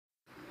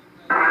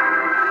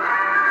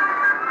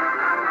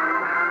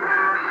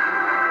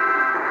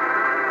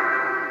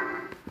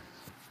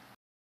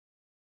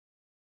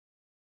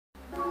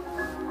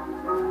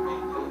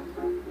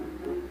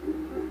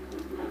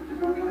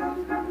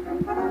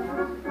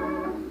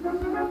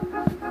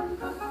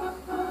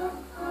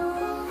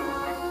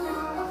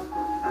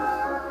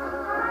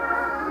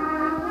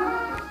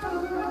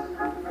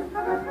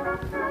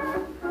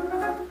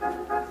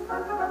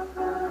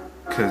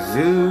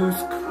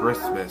Kazoo's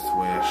Christmas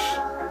Wish.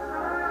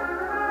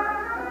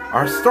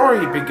 Our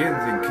story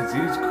begins in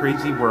Kazoo's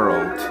crazy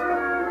world.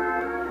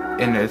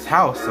 In his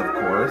house, of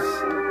course.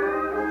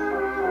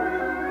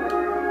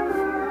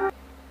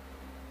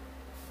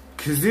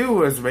 Kazoo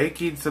was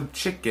making some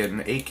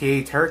chicken,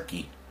 aka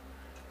turkey,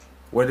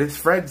 when his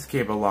friends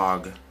came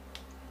along.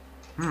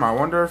 I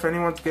wonder if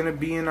anyone's gonna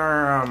be in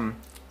our,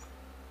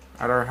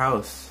 at our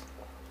house.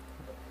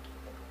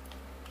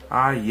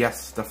 Ah,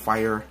 yes, the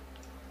fire.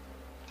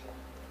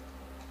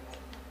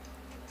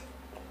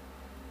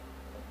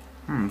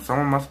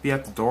 Someone must be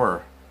at the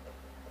door.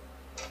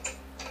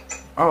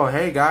 Oh,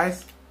 hey,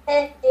 guys.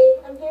 Hey,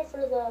 I'm here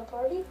for the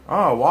party.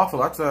 Oh, Waffle,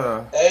 that's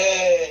a...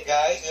 Hey,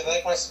 guys, you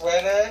like my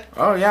sweater?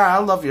 Oh, yeah, I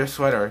love your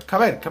sweater.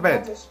 Come in, come in. I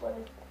love your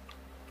sweater.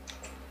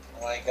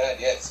 Oh, my God,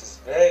 yes, it's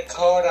very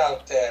cold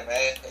out there,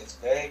 man. It's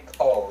very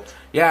cold.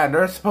 Yeah, and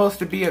there's supposed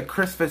to be a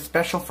Christmas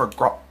special for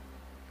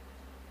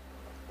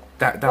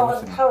That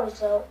was... the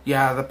power's out.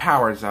 Yeah, the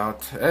power's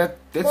out.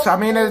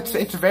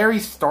 It's very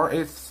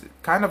it's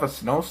kind of a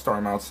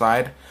snowstorm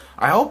outside.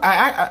 I hope,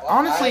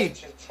 honestly... I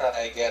should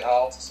try to get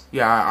home.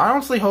 Yeah, I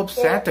honestly hope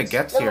Santa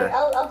gets here.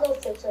 I'll go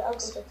fix it.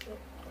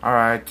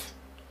 Alright.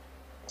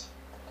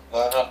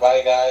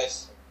 Bye,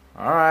 guys.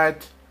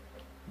 Alright.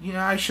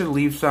 Yeah, I should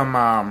leave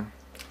some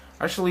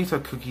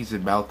cookies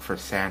and milk for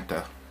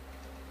Santa.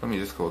 Let me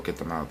just go get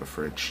them out of the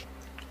fridge.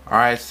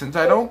 Alright, since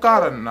I don't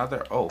got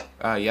another... Oh,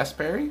 yes,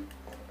 Barry?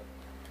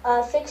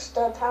 Fix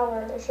the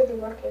power. It should be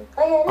working.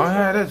 Oh,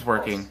 yeah, it is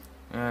working.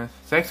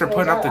 Thanks for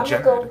putting up the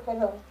generator.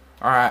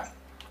 Alright.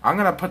 I'm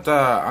gonna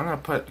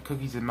put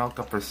cookies and milk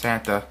up for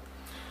Santa.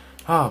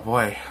 Oh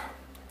boy.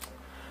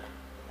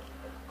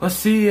 Let's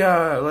see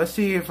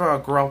if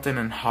Grelton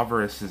and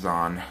Hoverus is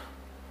on.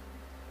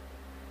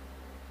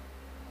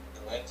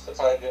 I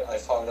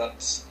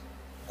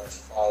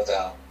fall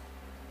down.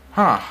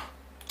 Huh.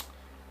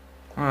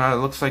 It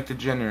looks like the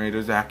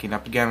generator's acting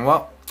up again.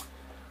 Well,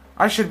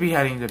 I should be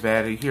heading to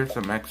bed. Here's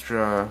some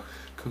extra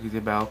cookies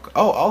and milk.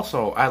 Oh,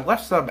 also, I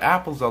left some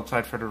apples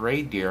outside for the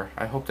reindeer.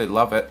 I hope they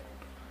love it.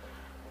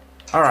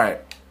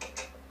 Alright.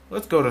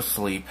 Let's go to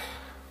sleep.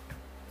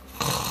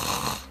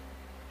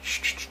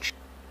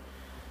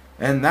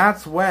 And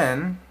that's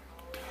when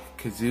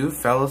Kazoo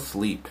fell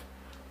asleep.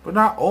 But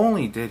not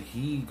only did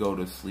he go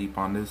to sleep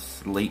on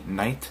this late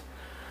night,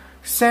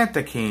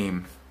 Santa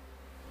came.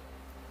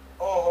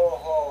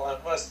 Oh,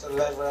 I must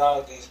deliver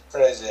all these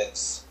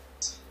presents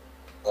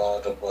to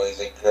all the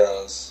boys and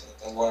girls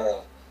in the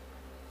world.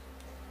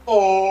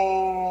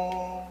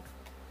 Oh.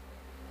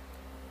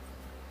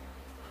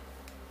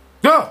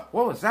 Duh!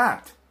 What was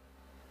that?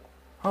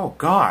 Oh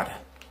God.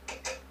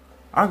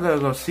 I gotta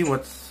go see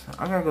what's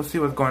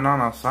going on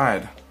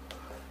outside.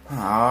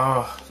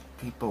 Oh,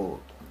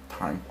 people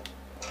time.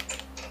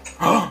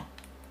 Oh,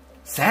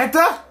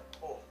 Santa?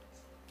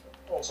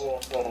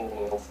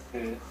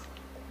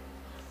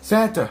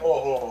 Santa.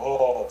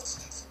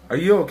 Are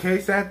you okay,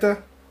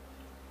 Santa?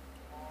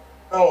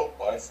 No,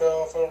 I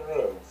fell off a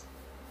roof.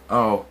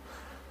 Oh.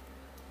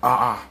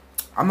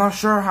 I'm not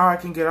sure how I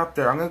can get up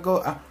there. I'm gonna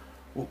go.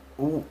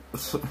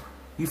 So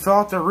you fell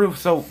off the roof.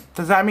 So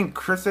does that mean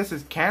Christmas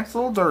is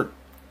canceled, or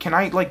can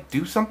I like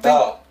do something?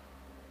 No.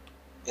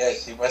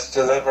 Yes, you must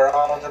deliver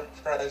all the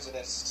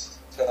presents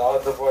to all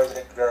the boys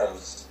and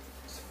girls.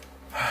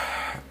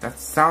 That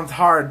sounds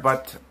hard,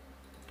 but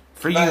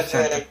for you,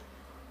 Santa. Magic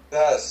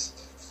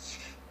dust.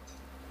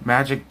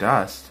 Magic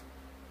dust.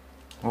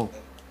 Oh,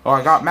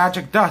 I got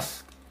magic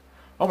dust.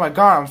 Oh my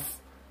God.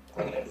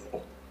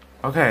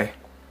 Okay.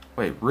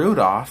 Wait,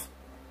 Rudolph.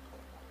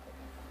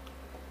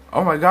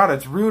 Oh my God,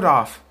 it's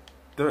Rudolph.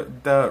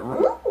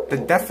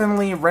 The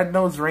definitely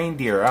red-nosed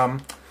reindeer.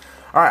 Alright,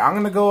 I'm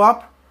gonna go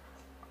up.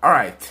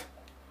 Alright.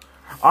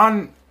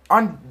 On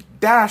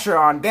Dasher,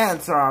 on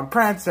Dancer, on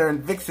Prancer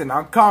and Vixen,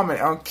 on Comet,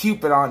 on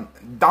Cupid, on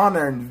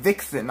Donner and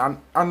Vixen,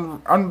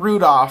 on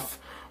Rudolph.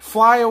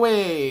 Fly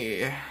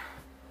away.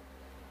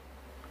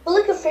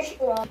 Look a fishing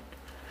rod.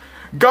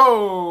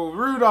 Go,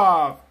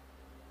 Rudolph.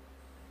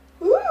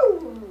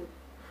 Woo.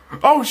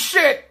 Oh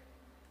shit.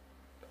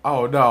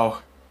 Oh no.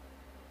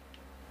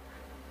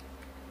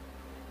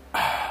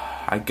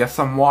 I guess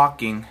I'm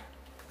walking.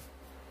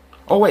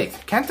 Oh wait,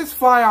 can't this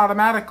fly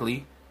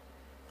automatically?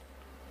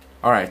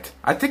 Alright,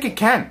 I think it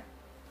can.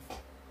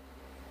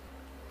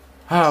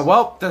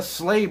 Well, the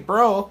sleigh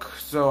broke,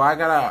 so I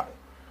gotta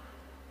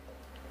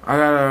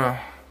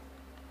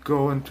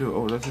go into,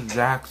 oh, this is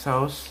Zach's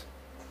house.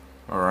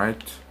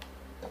 Alright.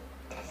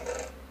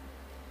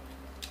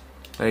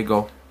 There you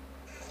go.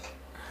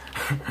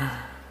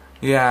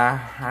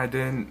 Yeah,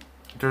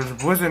 there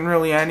wasn't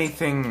really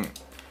anything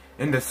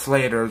in the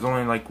sleigh. There was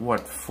only like,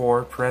 what,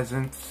 4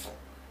 presents?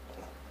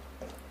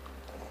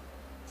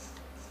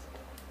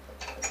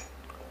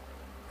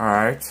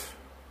 Alright.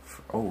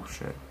 Oh,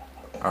 shit.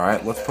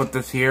 Alright, let's put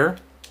this here.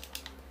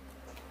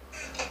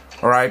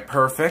 Alright,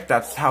 perfect.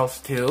 That's house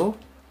 2.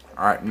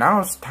 Alright, now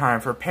it's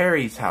time for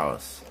Perry's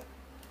house.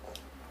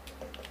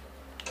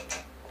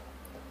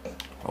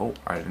 Oh,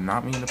 I did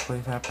not mean to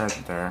place that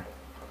present there.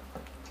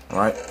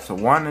 Alright, so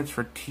 1 is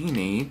for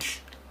teenage.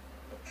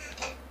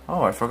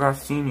 Oh, I forgot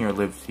senior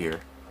lives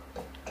here.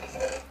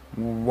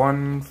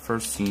 1 for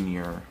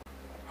senior.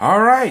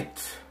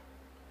 Alright.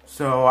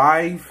 So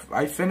I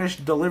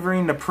finished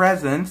delivering the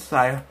presents.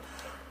 I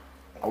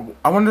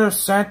wonder if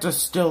Santa's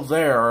still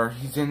there or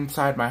he's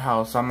inside my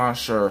house. I'm not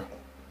sure.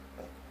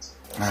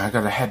 I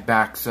gotta head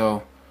back,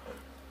 so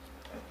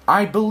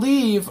I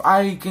believe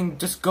I can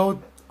just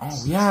go.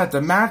 Oh yeah,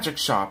 the magic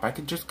shop. I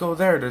could just go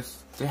there.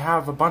 They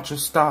have a bunch of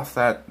stuff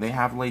that they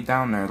have laid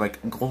down there, like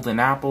golden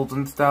apples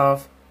and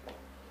stuff.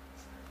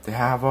 They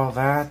have all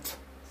that.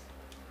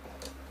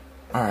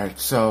 Alright,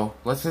 so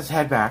let's just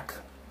head back.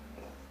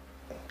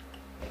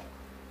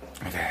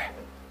 Okay.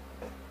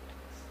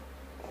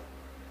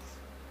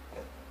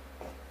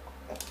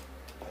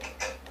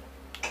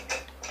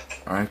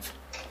 Alright.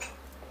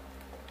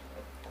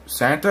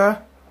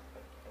 Santa?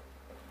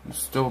 You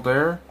still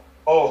there?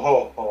 Oh,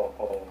 ho, ho,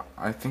 ho.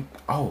 I think...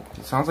 Oh,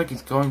 it sounds like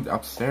he's going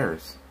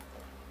upstairs.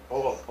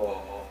 Oh,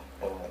 ho,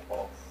 ho,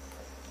 ho.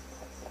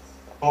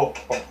 Oh,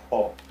 ho,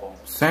 ho, ho.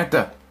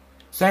 Santa!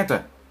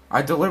 Santa!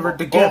 I delivered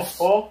the gifts!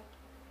 Oh,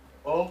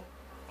 oh.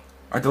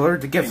 I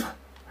delivered the gifts.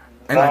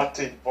 And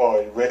Naughty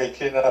boy,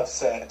 waking up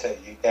Santa,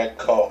 you get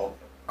cold.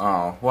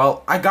 Oh,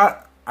 well, I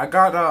got a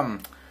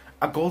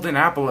golden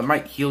apple. It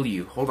might heal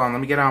you. Hold on,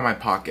 let me get it out of my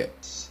pocket.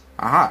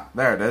 Aha,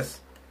 there it is.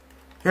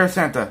 Here,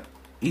 Santa,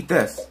 eat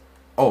this.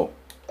 Oh,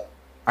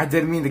 I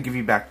didn't mean to give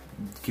you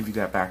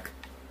that back.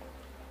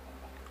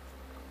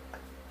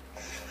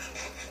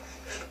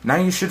 Now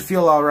you should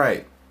feel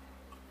alright.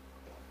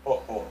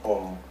 Oh, ho,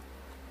 ho.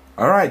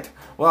 Alright,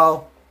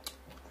 well,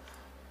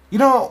 you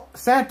know,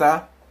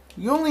 Santa,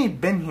 you only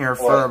been here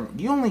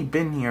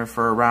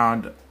for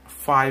around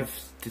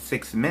 5 to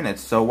 6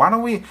 minutes, so why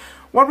don't we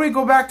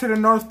go back to the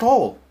North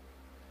Pole?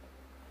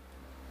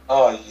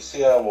 Oh, you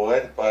see I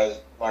would,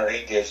 but my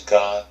reindeer's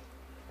gone.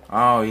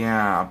 Oh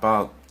yeah,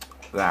 about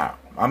that.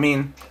 I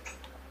mean,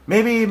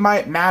 maybe it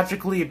might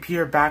magically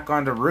appear back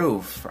on the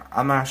roof.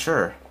 I'm not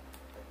sure.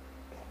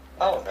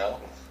 Oh no.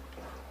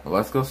 Well,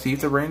 let's go see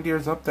if the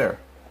reindeer's up there.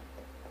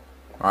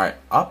 Alright,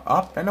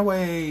 up, and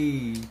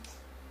away.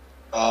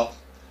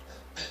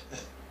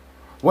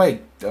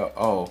 Wait,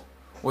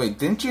 wait,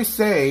 didn't you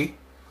say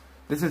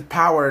this is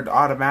powered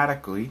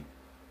automatically?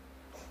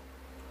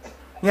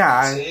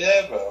 Yeah, See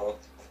that, bro?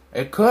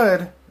 it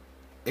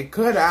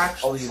could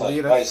actually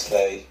lead us.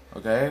 Day.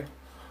 Okay,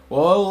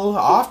 well,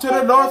 off to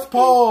the North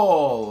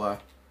Pole.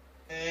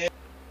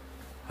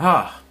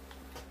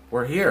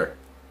 We're here.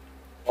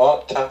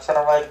 Well, time for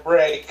my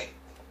break.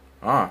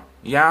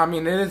 Yeah, I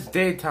mean, it is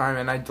daytime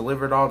and I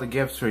delivered all the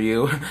gifts for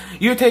you.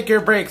 You take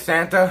your break,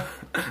 Santa.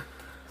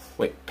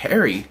 Wait,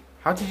 Perry,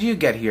 how did you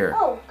get here?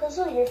 Oh,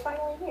 Kazoo, you're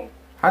finally here.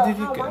 How did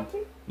you am I get?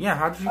 here? Yeah,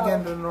 how did you get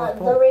into the North The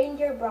Pole?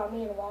 reindeer brought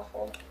me a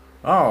waffle.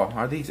 Oh,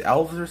 are these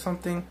elves or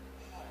something?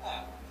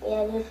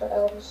 Yeah, they're for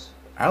elves.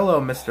 Hello,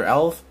 Mr.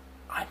 Elf.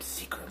 I'm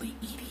secretly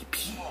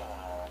EDP.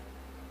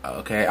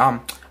 Okay,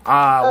 If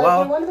well,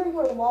 you're wondering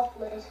where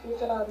waffle is,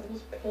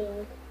 he's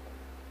ping.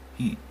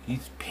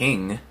 he's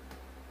ping.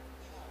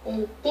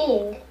 He's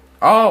ding.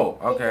 Oh,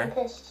 Taking okay.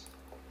 piss.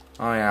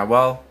 Oh yeah,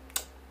 well,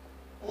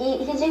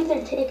 He's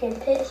either taking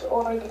piss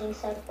or getting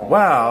sent by.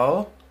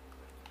 well,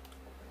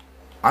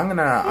 I'm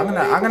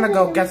gonna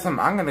go get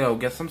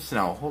some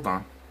snow. Hold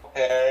on.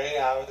 Harry,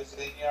 I was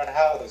in your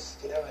house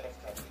stealing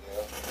from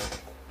you.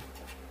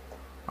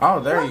 Oh,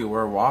 there you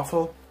were,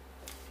 Waffle.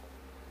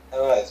 I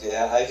was,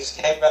 yeah. I just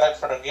came back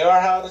from your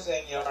house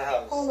and your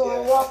house. Hold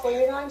on, Waffle,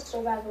 you're not in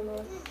survival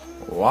mode.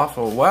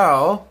 Waffle,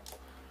 well,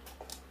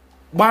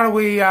 why don't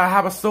we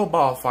have a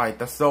snowball fight,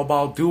 the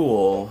snowball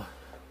duel?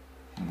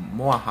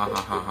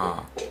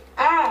 Mwahahaha.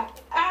 Ah!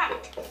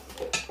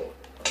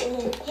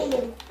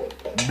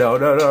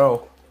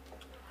 No.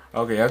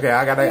 Okay,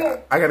 I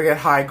gotta get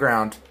high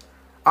ground.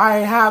 I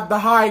have the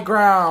high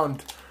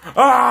ground.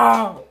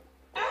 Ah!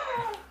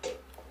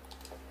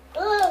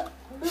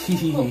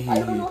 I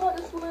don't know how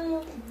to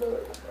swim.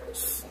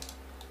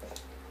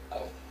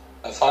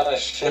 I found a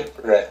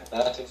shipwreck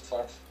not too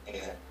far from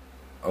here.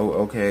 Oh,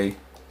 okay.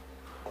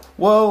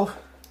 Well,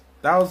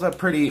 that was a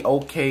pretty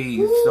okay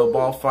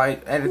snowball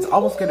fight, and it's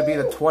almost gonna be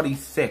the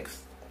 26th.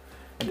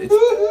 And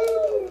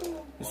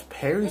is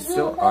Perry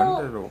still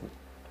under the...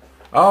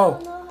 Oh!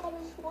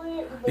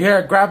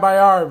 Here, grab my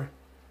arm!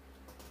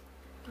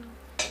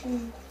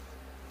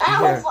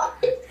 Ow!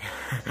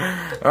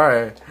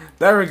 Alright,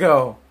 there we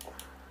go.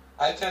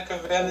 I took a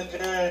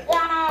villager.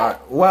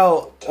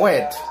 Well,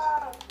 wait.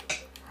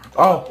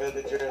 Oh.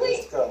 Villager,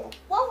 let's go.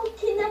 Waffle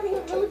kidnapping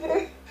a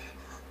villager.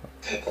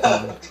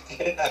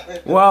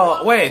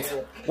 Well, wait,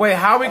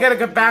 how are we gonna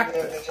get back?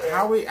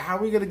 How are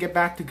we gonna get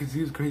back to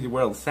Kazoo's Crazy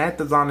World?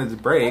 Santa's on his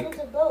break. There's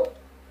a boat.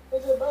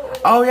 There's a boat.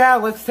 Oh yeah,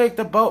 let's take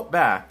the boat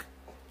back.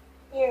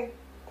 Here.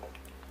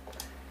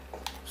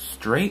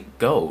 Straight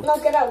goat. No,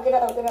 get out.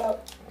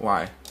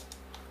 Why?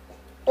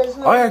 No,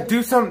 Oh yeah,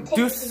 do some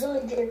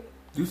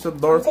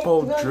North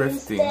Pole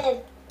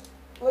drifting.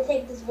 We'll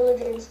take this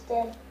villager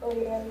instead. Oh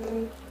yeah,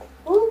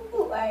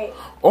 alright.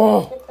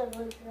 Oh. Get the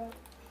villager out.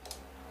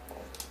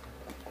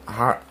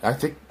 I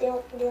think.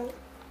 Alright,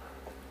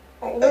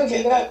 I Ruby,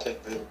 get cannot up.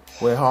 take the...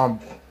 Wait, hold on.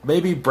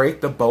 Maybe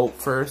break the boat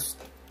first.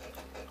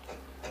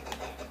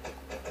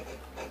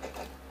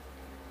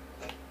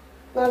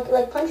 No,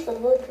 like punch the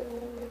wood.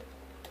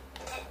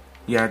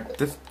 Yeah,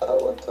 this.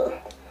 Oh, what the?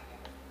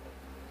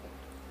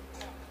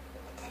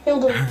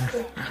 Kill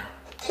him.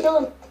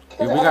 Kill him.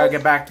 We gotta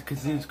get back to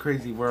Kazoo's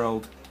crazy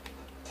world.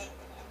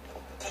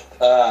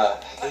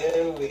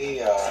 Here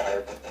we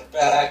are,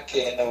 back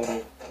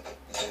in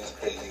this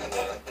crazy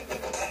world.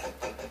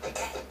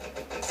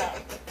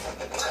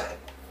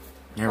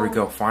 Here we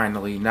go,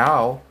 finally.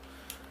 Now,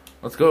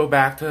 let's go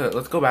back home.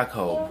 Let's go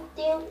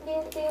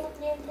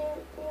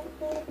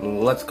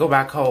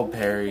back home,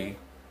 Perry.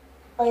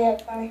 Oh yeah,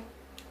 sorry.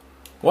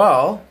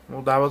 Well,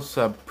 that was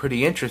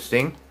pretty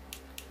interesting.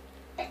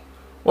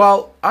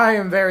 Well, I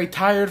am very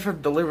tired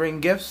from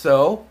delivering gifts,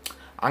 so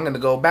I'm gonna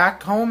go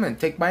back home and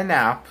take my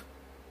nap.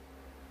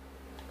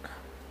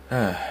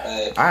 I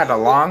had a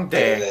long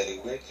day.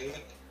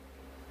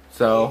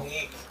 So,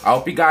 I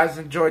hope you guys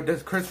enjoyed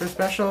this Christmas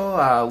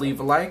special. Leave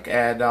a like,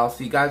 and I'll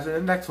see you guys in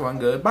the next one.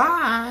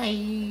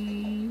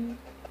 Goodbye!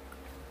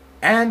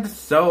 And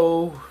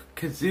so,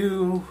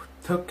 Kazoo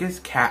took his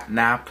cat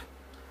nap.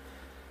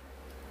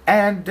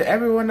 And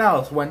everyone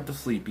else went to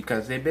sleep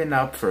because they've been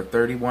up for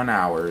 31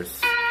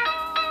 hours.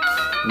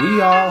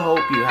 We all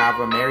hope you have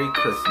a Merry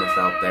Christmas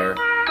out there.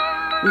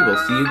 We will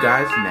see you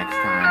guys next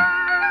time.